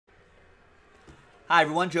Hi,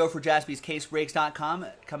 everyone. Joe for JaspysCaseBreaks.com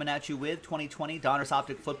coming at you with 2020 Donruss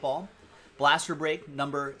Optic Football Blaster Break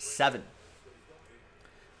number 7.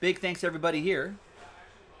 Big thanks to everybody here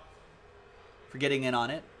for getting in on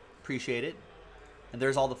it. Appreciate it. And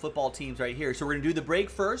there's all the football teams right here. So we're going to do the break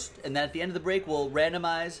first, and then at the end of the break, we'll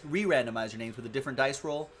re-randomize your names with a different dice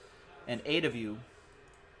roll. And 8 of you,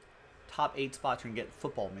 top 8 spots, are going to get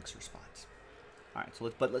football mixer spots. All right, so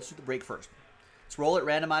let's do the break first. Let's roll it,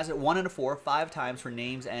 randomize it, 1 and a 4, 5 times for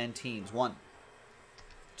names and teams. 1,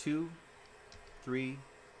 2, 3,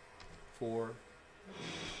 4.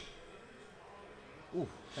 Ooh,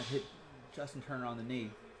 that hit Justin Turner on the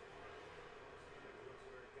knee.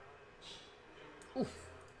 Oof.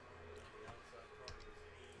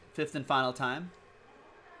 5th and final time.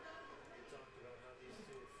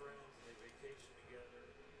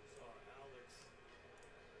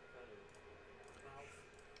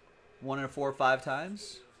 One and a 4, 5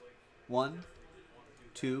 times. 1,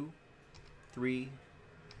 2, 3,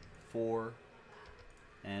 4,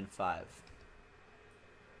 and 5.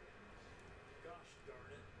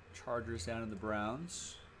 Chargers down to the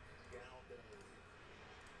Browns.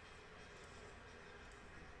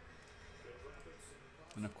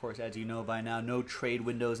 And of course, as you know by now, no trade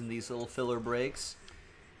windows in these little filler breaks.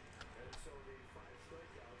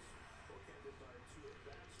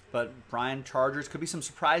 But Brian, Chargers, could be some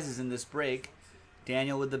surprises in this break.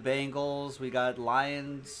 Daniel with the Bengals. We got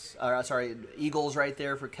Eagles right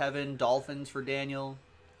there for Kevin. Dolphins for Daniel.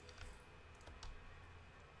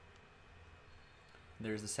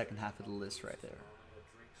 There's the second half of the list right there.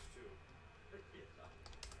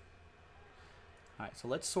 All right, so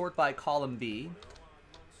let's sort by column B.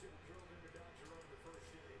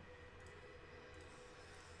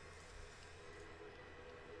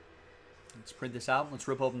 Let's print this out. Let's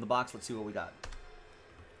rip open the box. Let's see what we got.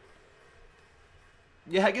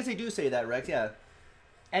 Yeah, I guess they do say that, Rex. Yeah.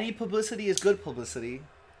 Any publicity is good publicity,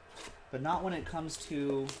 but not when it comes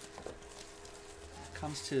to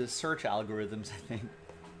search algorithms, I think.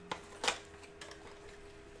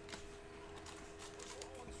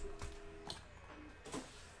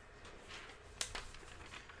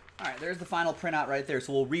 All right, there's the final printout right there.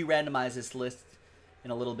 So we'll re-randomize this list in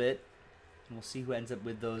a little bit. And we'll see who ends up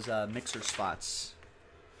with those mixer spots.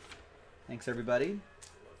 Thanks, everybody.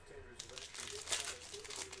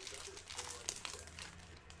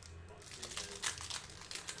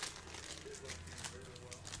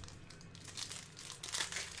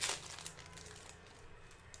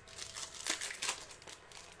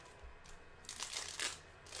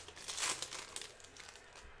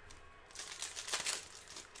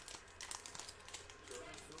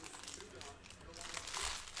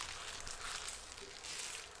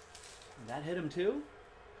 That hit him too?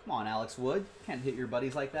 Come on, Alex Wood. Can't hit your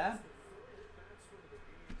buddies like that.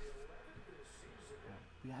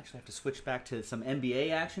 We actually have to switch back to some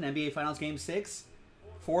NBA action. NBA Finals Game 6.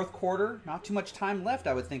 4th quarter. Not too much time left,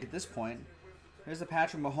 I would think, at this point. There's the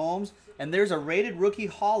Patrick Mahomes. And there's a rated rookie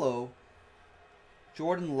holo,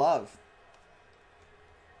 Jordan Love.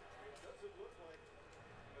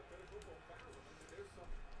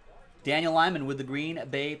 Daniel Lyman with the Green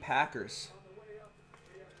Bay Packers.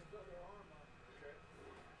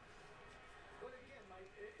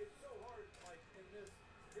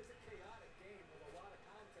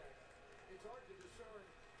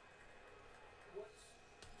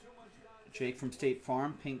 Jake from State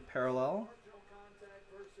Farm, pink parallel.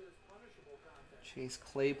 Chase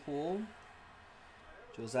Claypool,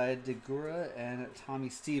 Josiah DeGura, and Tommy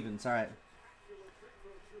Stevens. All right.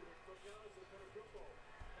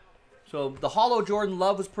 So the holo Jordan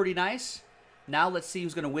Love was pretty nice. Now let's see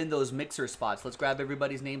who's going to win those mixer spots. Let's grab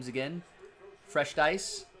everybody's names again. Fresh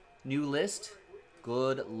dice, new list.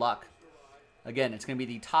 Good luck. Again, it's going to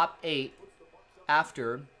be the top 8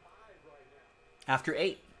 after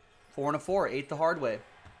 8. 4 and a 4, 8 the hard way.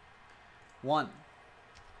 1,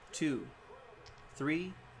 2,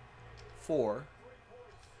 3, 4,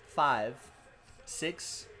 5,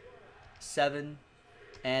 6, 7,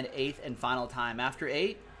 and 8th and final time. After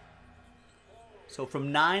 8, so from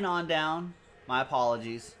 9 on down, my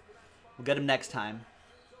apologies. We'll get them next time.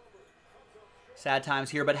 Sad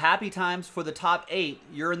times here, but happy times for the top 8.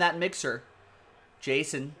 You're in that mixer.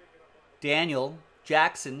 Jason, Daniel,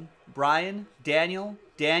 Jackson, Brian, Daniel,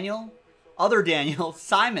 other Daniel,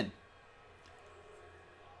 Simon.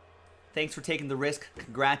 Thanks for taking the risk.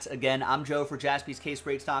 Congrats again. I'm Joe for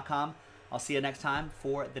JaspysCaseBreaks.com. I'll see you next time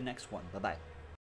for the next one. Bye-bye.